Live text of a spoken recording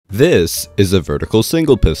This is a vertical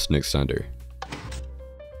single piston extender.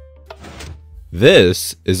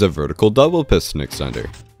 This is a vertical double piston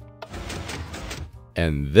extender.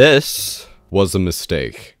 And this was a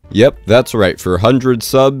mistake. Yep, that's right, for 100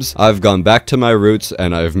 subs, I've gone back to my roots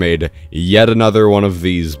and I've made yet another one of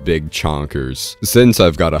these big chonkers. Since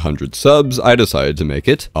I've got 100 subs, I decided to make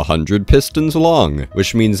it 100 pistons long,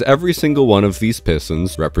 which means every single one of these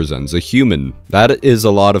pistons represents a human. That is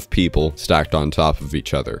a lot of people stacked on top of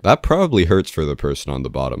each other. That probably hurts for the person on the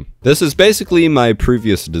bottom. This is basically my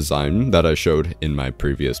previous design that I showed in my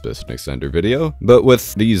previous piston extender video, but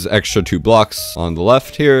with these extra 2 blocks on the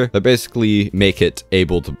left here that basically make it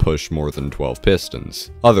able to push more than 12 pistons.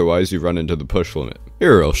 Otherwise, you run into the push limit.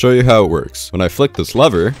 Here, I'll show you how it works. When I flick this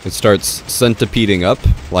lever, it starts centipeding up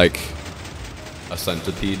like a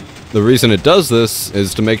centipede. The reason it does this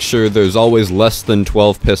is to make sure there's always less than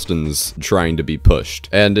 12 pistons trying to be pushed.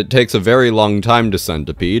 And it takes a very long time to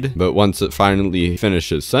centipede, but once it finally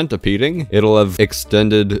finishes centipeding, it'll have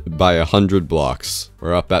extended by 100 blocks.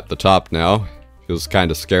 We're up at the top now. Feels kind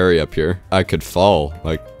of scary up here. I could fall,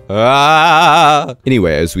 like, ah!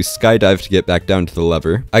 Anyway, as we skydive to get back down to the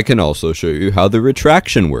lever, I can also show you how the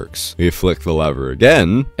retraction works. We flick the lever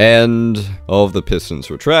again, and all of the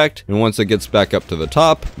pistons retract, and once it gets back up to the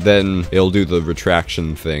top, then it'll do the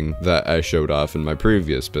retraction thing that I showed off in my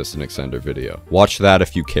previous piston extender video. Watch that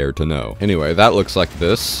if you care to know. Anyway, that looks like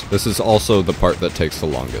this. This is also the part that takes the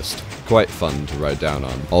longest. Quite fun to ride down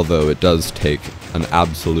on, although it does take an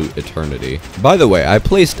absolute eternity. By the way, I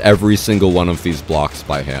placed every single one of these blocks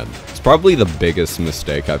by hand. It's probably the biggest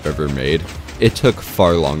mistake I've ever made. It took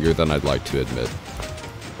far longer than I'd like to admit.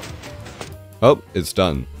 Oh, it's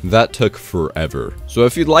done. That took forever. So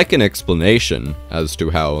if you'd like an explanation as to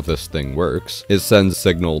how this thing works, it sends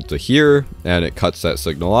signal to here, and it cuts that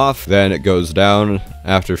signal off, then it goes down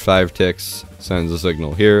after 5 ticks, sends a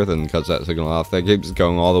signal here, then cuts that signal off. That keeps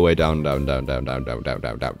going all the way down, down, down, down, down, down, down,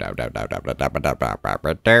 down, down, down, down, down,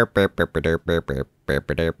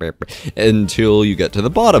 until you get to the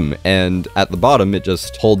bottom, and at the bottom it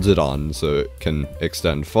just holds it on so it can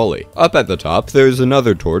extend fully. Up at the top there's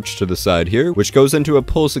another torch to the side here, which goes into a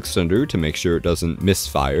pulse extender to make sure it doesn't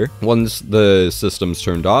misfire. Once the system's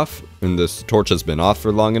turned off, and this torch has been off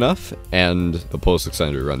for long enough, and the pulse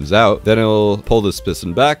extender runs out, then it'll pull this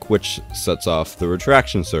piston back, which sets off the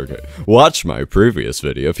retraction circuit. Watch my previous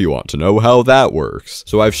video if you want to know how that works.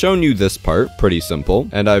 So I've shown you this part, pretty simple,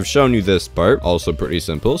 and I've shown you this part, also pretty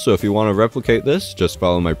simple, so if you want to replicate this, just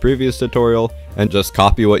follow my previous tutorial, and just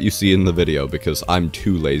copy what you see in the video, because I'm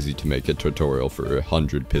too lazy to make a tutorial for a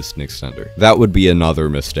 100 piston extender. That would be another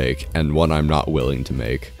mistake, and one I'm not willing to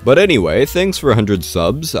make. But anyway, thanks for 100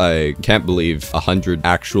 subs. I can't believe 100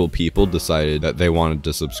 actual people decided that they wanted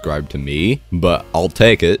to subscribe to me, but I'll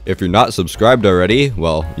take it. If you're not subscribed already,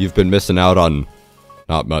 well, you've been missing out on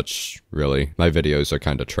not much, really. My videos are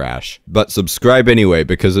kinda trash. But subscribe anyway,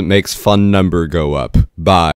 because it makes fun number go up. Bye.